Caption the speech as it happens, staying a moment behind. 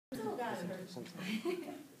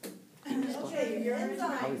Okay, your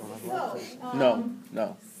enzymes. So,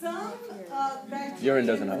 No. Some bacteria Urine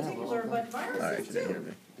doesn't in help. particular, but viruses Alright, she didn't hear too,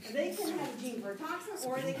 me. they can have a gene for a toxin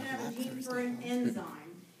or they can have a gene for an enzyme.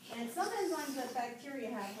 And some enzymes that bacteria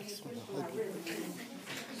have, when you switch to our rhythm, it's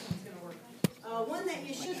going to work. One that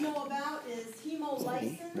you should know about is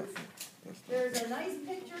hemolysins. There's a nice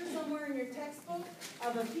picture somewhere in your textbook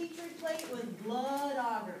of a petri plate with blood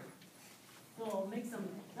agar. So I'll make some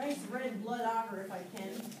nice red blood agar if I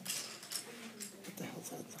can. What the hell's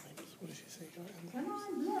enzymes? What did she say? Come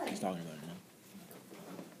on, blood. She's talking about it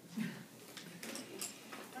now.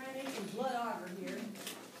 Trying to make some blood agar here.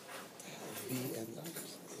 The enzymes.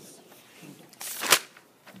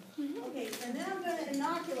 Okay, and then I'm going to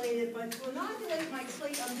inoculate it, but to inoculate my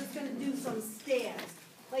plate, I'm just going to do some stabs.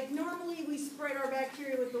 Like normally we spread our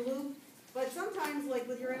bacteria with the loop, but sometimes, like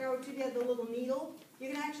with your NO2, you have the little needle. You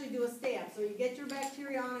can actually do a stab. So you get your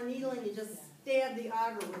bacteria on a needle and you just stab the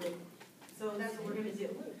agar with it. So that's what we're going to do.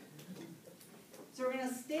 So we're going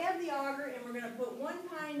to stab the agar and we're going to put one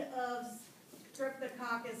kind of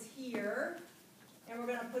streptococcus here, and we're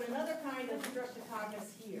going to put another kind of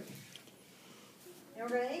streptococcus here. And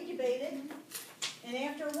we're going to incubate it, and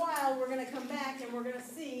after a while we're going to come back and we're going to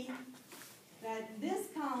see that this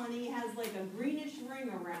colony has like a greenish ring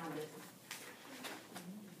around it.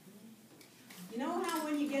 You know how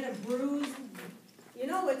when you get a bruise, you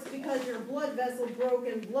know it's because your blood vessel broke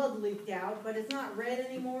and blood leaked out, but it's not red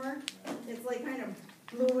anymore. It's like kind of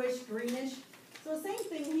bluish, greenish. So same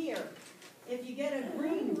thing here. If you get a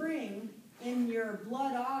green ring in your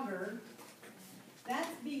blood agar,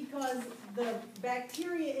 that's because the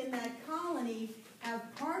bacteria in that colony have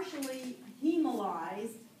partially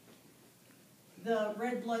hemolyzed the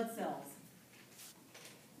red blood cells.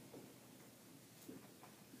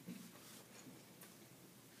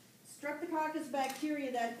 Streptococcus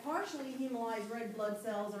bacteria that partially hemolyze red blood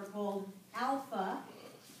cells are called alpha,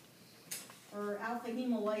 or alpha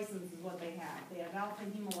hemolysins is what they have. They have alpha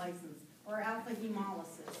hemolysins, or alpha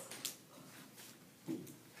hemolysis.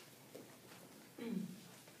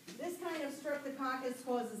 This kind of streptococcus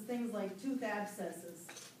causes things like tooth abscesses.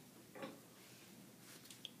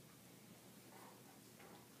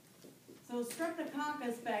 So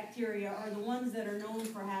streptococcus bacteria are the ones that are known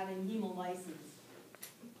for having hemolysins.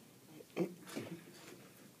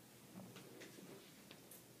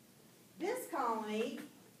 This colony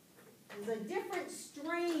is a different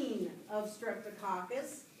strain of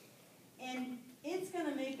streptococcus, and it's going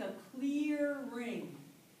to make a clear ring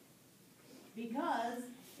because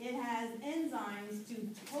it has enzymes to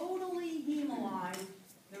totally hemolyze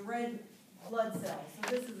the red blood cells.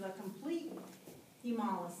 So this is a complete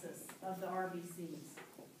hemolysis of the RBCs.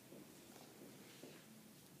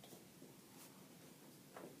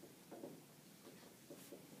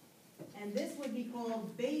 And this would be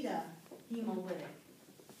called beta hemolytic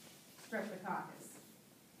streptococcus.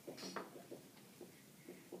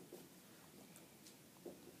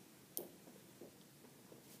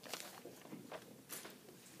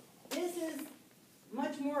 This is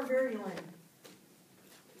much more virulent.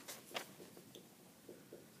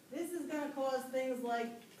 This is going to cause things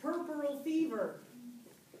like puerperal fever.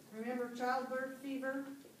 Remember childbirth fever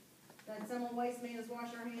that Semmelweis Weiss made us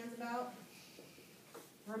wash our hands about?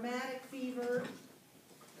 Rheumatic fever,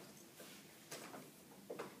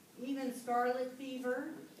 even scarlet fever,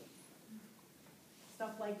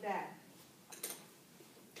 stuff like that.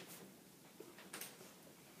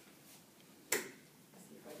 Let's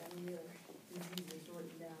see if I got any other diseases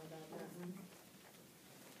written down about that one.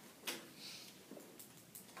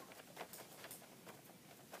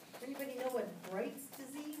 Anybody know what Bright's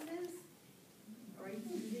disease is? Bright's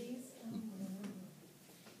disease?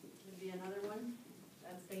 Would be another one.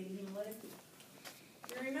 That's beta hemolytic.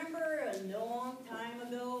 You remember a long time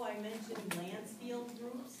ago I mentioned Lansfield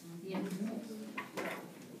groups? Yes.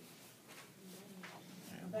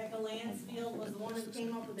 Rebecca Lansfield was the one that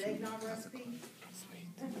came up with the eggnog recipe.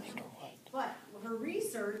 But her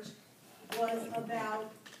research was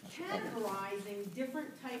about categorizing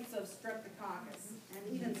different types of streptococcus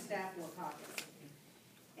and even staphylococcus.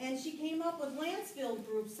 And she came up with Lansfield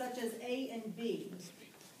groups such as A and B.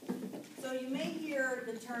 So you may hear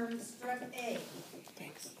the term strep A.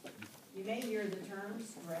 Thanks. You may hear the term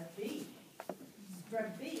strep B.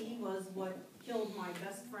 Strep B was what killed my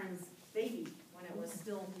best friend's baby when it was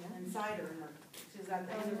still inside her. She was at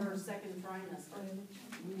the end of her second trimester.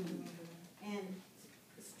 And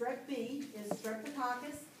strep B is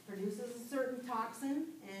streptococcus, produces a certain toxin,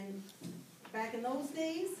 and back in those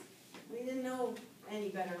days, we didn't know any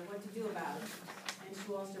better what to do about it. And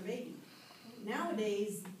she lost her baby.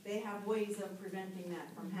 Nowadays, they have ways of preventing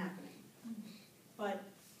that from happening. but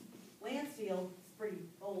Lansfield is pretty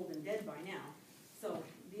old and dead by now. So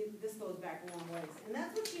this goes back a long ways. And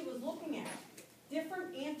that's what she was looking at.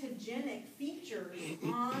 Different antigenic features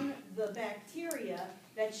on the bacteria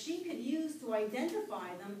that she could use to identify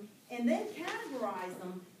them and then categorize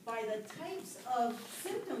them by the types of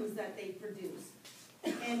symptoms that they produce.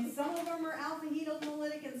 And some of them are alpha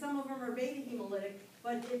hemolytic and some of them are beta hemolytic,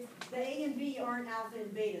 but the A and B aren't alpha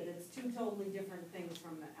and beta. That's two totally different things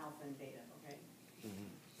from the alpha and beta, okay?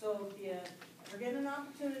 So if you ever get an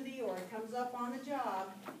opportunity or it comes up on a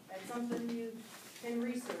job, that's something you can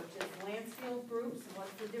research. It's Lansfield groups,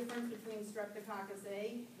 what's the difference between Streptococcus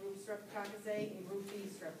A, group Streptococcus A, and group B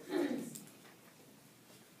Streptococcus.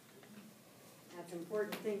 That's an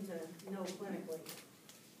important thing to know clinically.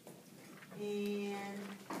 And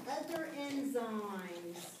other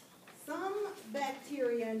enzymes. Some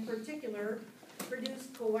bacteria in particular produce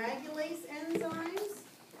coagulase enzymes.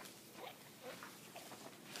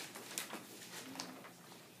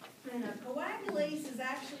 And a coagulase is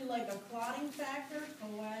actually like a clotting factor,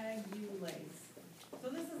 coagulase. So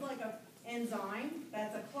this is like an enzyme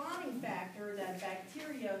that's a clotting factor that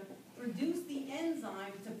bacteria produce the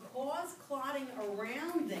enzyme to cause clotting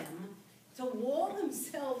around them to wall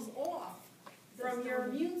themselves off from your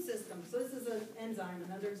immune system. So this is an enzyme,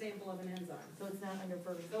 another example of an enzyme. So it's not under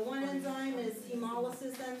vertical. So one enzyme is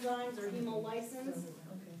hemolysis enzymes or hemolysins.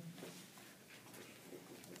 Okay.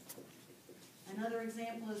 Another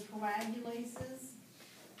example is coagulases.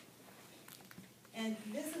 And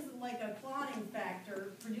this is like a clotting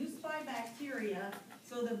factor produced by bacteria.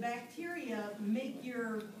 So the bacteria make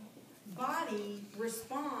your body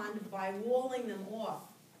respond by walling them off.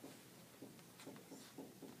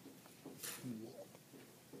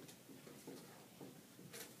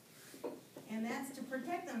 And that's to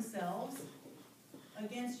protect themselves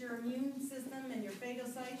against your immune system and your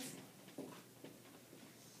phagocytes.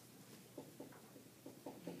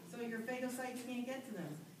 So your phagocytes can't get to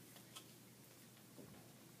them.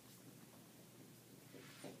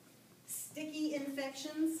 Sticky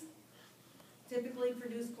infections typically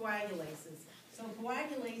produce coagulases. So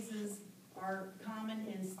coagulases are common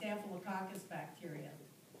in Staphylococcus bacteria.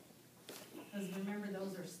 Because remember,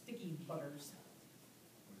 those are sticky butters.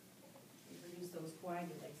 They produce those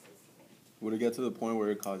coagulases. Would it get to the point where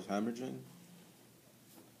it caused hemorrhaging?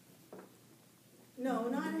 No,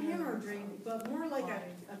 not a hemorrhaging, but more like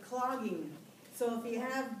a clogging. So if you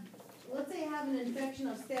have, let's say you have an infection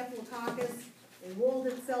of Staphylococcus, it rolled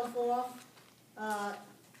itself off,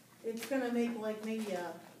 it's going to make like maybe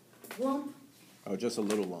a lump. Oh, just a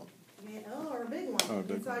little lump. Or a big lump Oh, a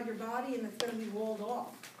big inside your body, and it's going to be rolled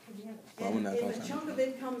off. Why And wouldn't that if cause a chunk of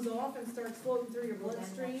it comes off and starts floating through your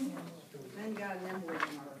bloodstream, then you got an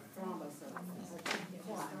embolism or a thrombus or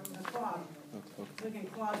a clog. Okay. So it can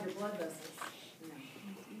clog your blood vessels. Yeah.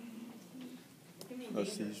 It can be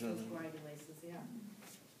dangerous, seizure? those coagulases, yeah.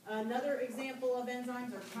 Another example of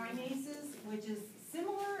enzymes are kinases, which is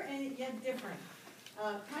similar and yet different.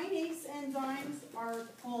 Kinase enzymes are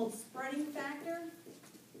called spreading factor.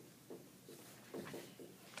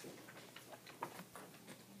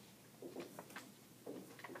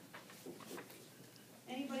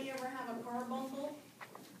 Anybody ever have a carbuncle?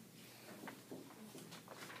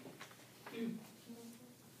 I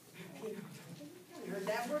haven't heard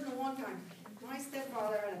that word in a long time. My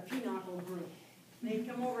stepfather had a pinochle group. They'd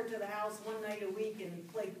come over to the house one night a week and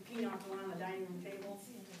play pinochle on the dining room table.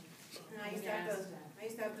 And I used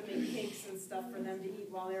to have to make cakes and stuff for them to eat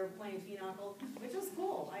while they were playing pinochle, which was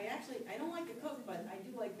cool. I don't like to cook, but I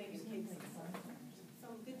do like making cakes and stuff.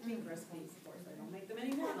 Some good cake recipes, of course. I don't make them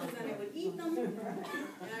anymore because then I would eat them.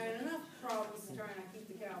 And I had enough problems trying to keep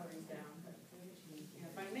the calories down. But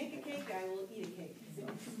if I make a cake, I will eat a cake. So.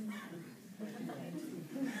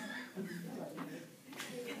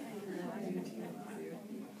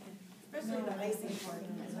 Especially the icing part.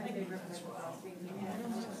 That's my favorite part.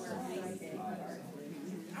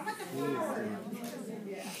 I want the flour.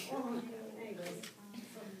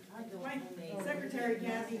 My secretary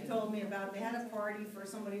Kathy told me about, they had a party for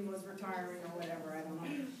somebody who was retiring or whatever, I don't know.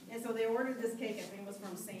 And so they ordered this cake, I think it was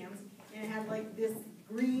from Sam's, and it had like this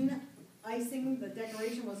green icing, the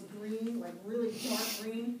decoration was green, like really dark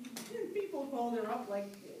green. And people called her up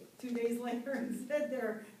like 2 days later and said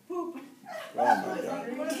their poop. Oh my God.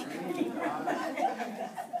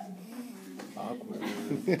 Awkward.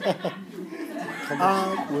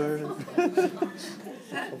 Awkward.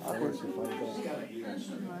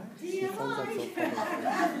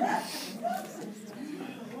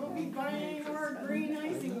 Won't be buying any more green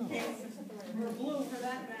icing cakes, or blue for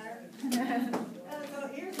that matter. So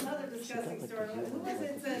here's another disgusting story. Who was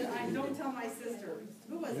it said, don't tell my sister?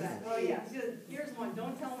 Who was that? Oh, yeah. She said, here's one.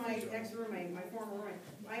 Don't tell my ex-roommate, my former roommate.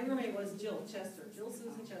 My roommate was Jill Chester. Jill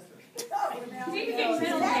Susan Chester.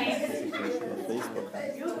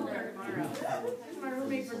 Google her tomorrow. She was my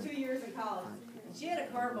roommate for 2 years in college. She had a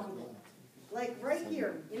carbuncle. Like right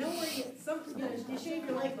here, you know where you shave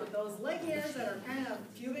your leg with those leg hairs that are kind of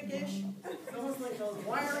pubic-ish? It's almost like those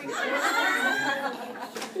wiry hairs.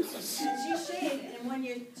 And she shaved, and when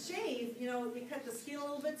you shave, you cut the skin a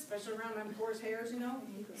little bit, especially around them coarse hairs,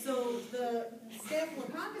 So the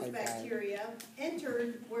Staphylococcus bacteria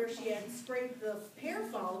entered where she had scraped the hair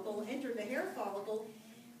follicle, entered the hair follicle.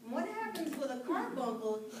 And what happens with a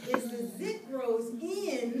carbuncle is the zit grows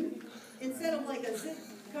in, instead of like a zit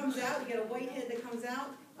comes out, you get a white head that comes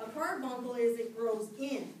out. A carbuncle is it grows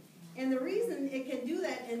in. And the reason it can do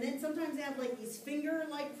that, and then sometimes they have like these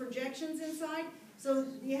finger-like projections inside. So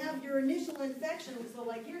you have your initial infection, so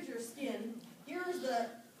like here's your skin, here's the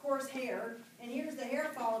coarse hair, and here's the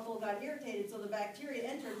hair follicle got irritated, so the bacteria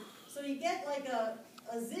entered. So you get like a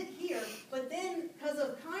zit here, but then because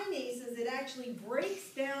of kinases, it actually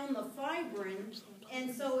breaks down the fibrin,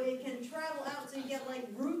 and so it can travel out, so you get like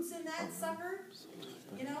roots in that sucker.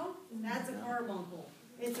 That's a carbuncle.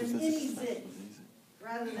 It's an innie zit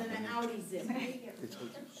rather than an outie zit.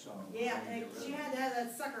 Yeah, and she had to have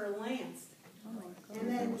that sucker lanced. And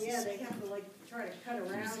then, yeah, they have to like try to cut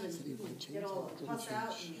around and get all the pus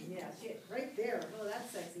out. And, yeah, shit, right there. Oh,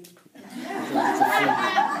 that's sexy. But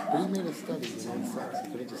he made a study in sex. He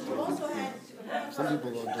could have just She told also you. had, Some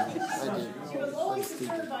people don't do it. I did. she was always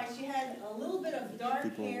disturbed by, she had a little bit of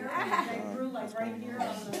dark hair that grew like right here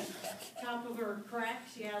on the top of her crack.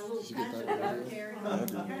 She had a little patch of dark hair.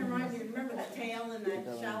 Kind of reminds me, remember the tail in that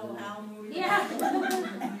Shallow Hal movie? Yeah. Well,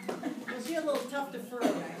 she had a little tuft of fur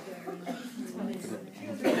back there. She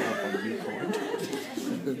was really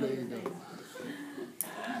There you go.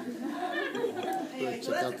 Anyway,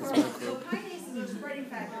 so that's a carbuncle. So kinases are spreading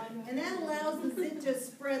factor, and that allows the zit to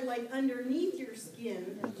spread like underneath your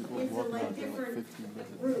skin into like different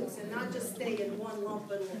roots, and not just stay in one lump,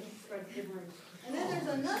 but it'll spread different. And then there's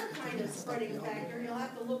another kind of spreading factor. You'll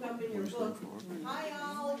have to look up in your book.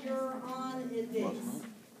 Hyaluronidase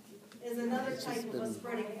is another type of a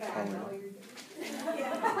spreading factor. Maybe like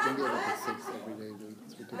a 6 every day, dude.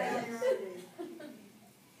 It's ridiculous.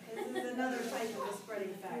 This is another type of a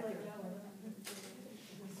spreading factor.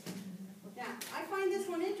 Now, I find this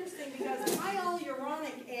one interesting because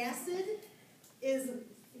hyaluronic acid is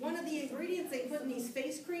one of the ingredients they put in these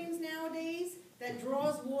face creams nowadays that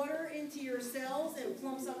draws water into your cells and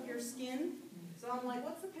plumps up your skin. So I'm like,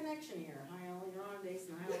 what's the connection here? Hyaluronidase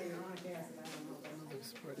and hyaluronic acid, I don't know. Another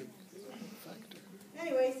spreading factor.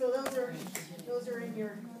 Anyway, so those are in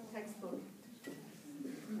your textbook.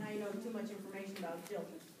 Now you know too much information about Jill.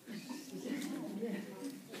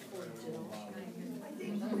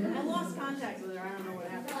 I lost contact with her. I don't know what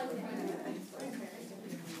happened.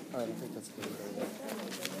 All right, I think that's good.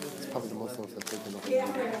 It's probably the most notes I've taken off. Yeah.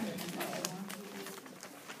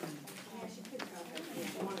 She could contact me if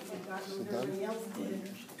she wanted to. God knows everybody else did.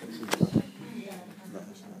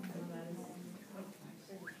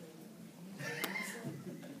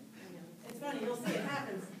 It's funny, you'll see it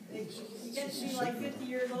happens. You get to be like 50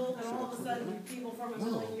 years old, and all of a sudden, people from a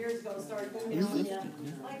million years ago start emailing you.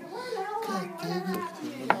 Like, where the hell are you? Whatever happened to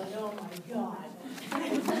you? Like, oh my God.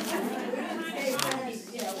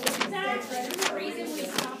 That's the reason we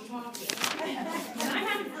stopped talking. And I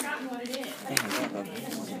haven't forgotten what it is.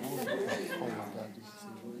 Oh my God, you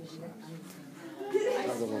should see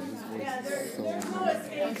the other one. His voice Yeah, is so there's no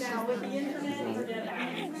escape now with the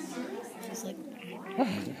internet.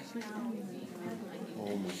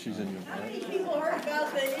 Oh, she's in your How bed. many people heard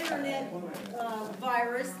about the internet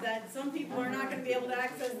virus that some people are not going to be able to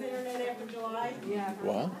access the internet after July? Yeah.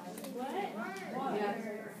 What? What? Yeah.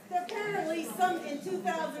 Apparently, in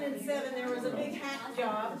 2007, there was a big hack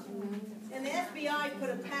job, and the FBI put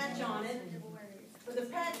a patch on it, but the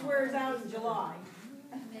patch wears out in July.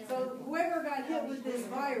 So whoever got hit with this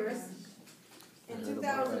virus in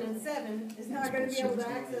 2007 is not going to be able to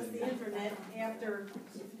access the internet after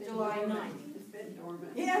July 9th.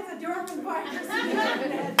 Yeah, it's a dormant virus. I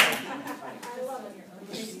love it.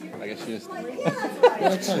 I guess she just. Like, yeah, that's right.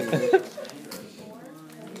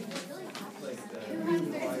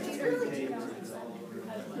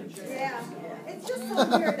 Yeah, it's just so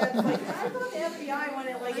weird. That's like, I thought the FBI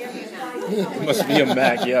wanted like every 5 years. Must be a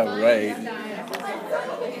Mac, yeah, right.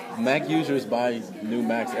 Mac users buy new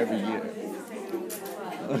Macs every year.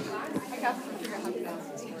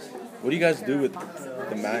 What do you guys do with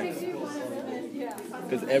the Macs?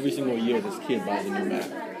 Because every single year this kid buys a new Mac.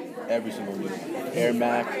 every single week. Air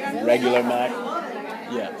Mac, regular Mac.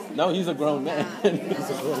 Yeah. No, he's a grown man. He's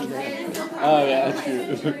a grown man. Oh yeah,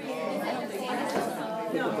 that's true.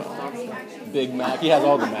 Big Mac. He has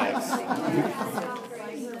all the Macs.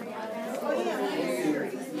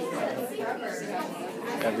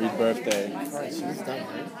 Every birthday. Alright, she's done,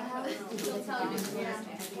 right?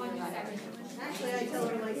 Actually, I tell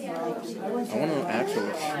her like, I want to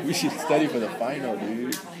actually. We should study for the final,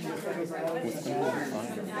 dude. What's going on in the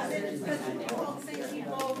final? all the same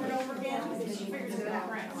people over and over again, and she figures it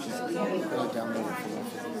out. She's gonna download it for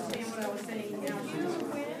Understand what I was saying, you know, she was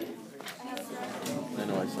winning. I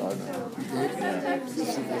know I saw that. You did? Did you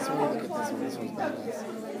see this one? Look at this one. This one's badass.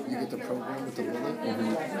 You get the program with the bullet. You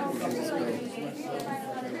can just go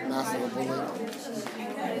mass of the bullet,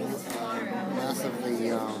 mass of the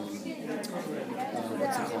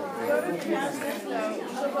what's it called?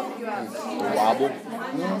 Wobble?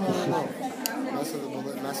 No. Mass of the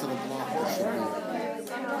bullet, mass of the block.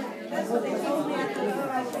 That should be.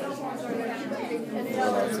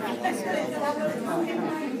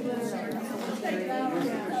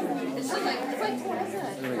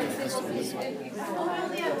 This one.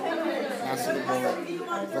 Mass of the bullet,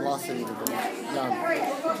 velocity of the bullet. Done.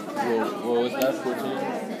 What was that? 14?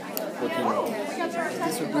 14.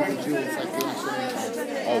 This would be the jewels like the actual.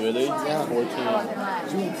 Oh, really? Yeah. 14.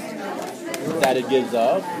 Jewels. That it gives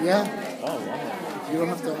up? Yeah. Oh, wow. You don't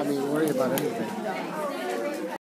have to, worry about anything.